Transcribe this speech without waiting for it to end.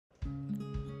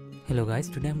Hello guys,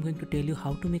 today I'm going to tell you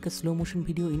how to make a slow motion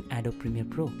video in Adobe Premiere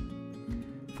Pro.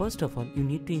 First of all, you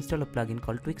need to install a plugin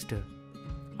called Twixtor.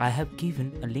 I have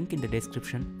given a link in the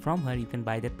description. From here you can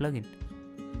buy that plugin.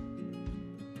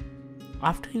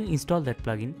 After you install that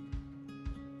plugin,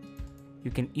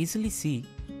 you can easily see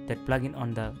that plugin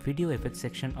on the video effects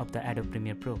section of the Adobe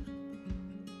Premiere Pro.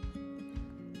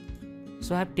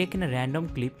 So I have taken a random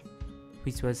clip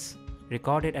which was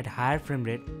recorded at higher frame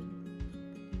rate .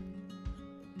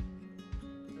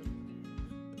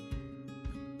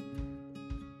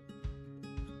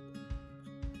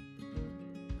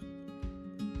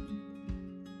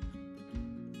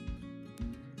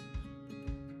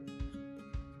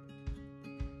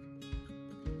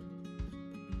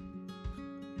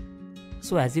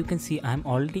 So as you can see, I am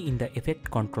already in the effect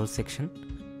control section.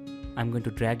 I'm going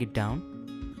to drag it down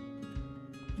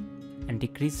and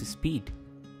decrease the speed.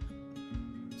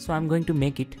 So I'm going to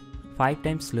make it 5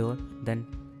 times slower than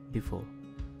before.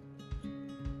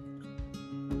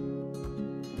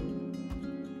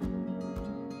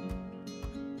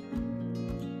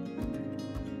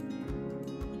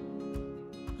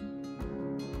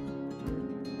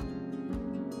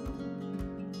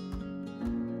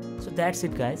 So that's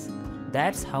it guys.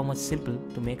 That's how much simple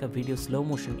to make a video slow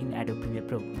motion in Adobe Premiere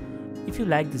Pro. If you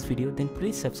like this video, then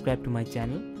please subscribe to my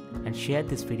channel and share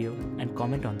this video and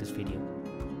comment on this video.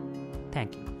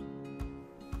 Thank you.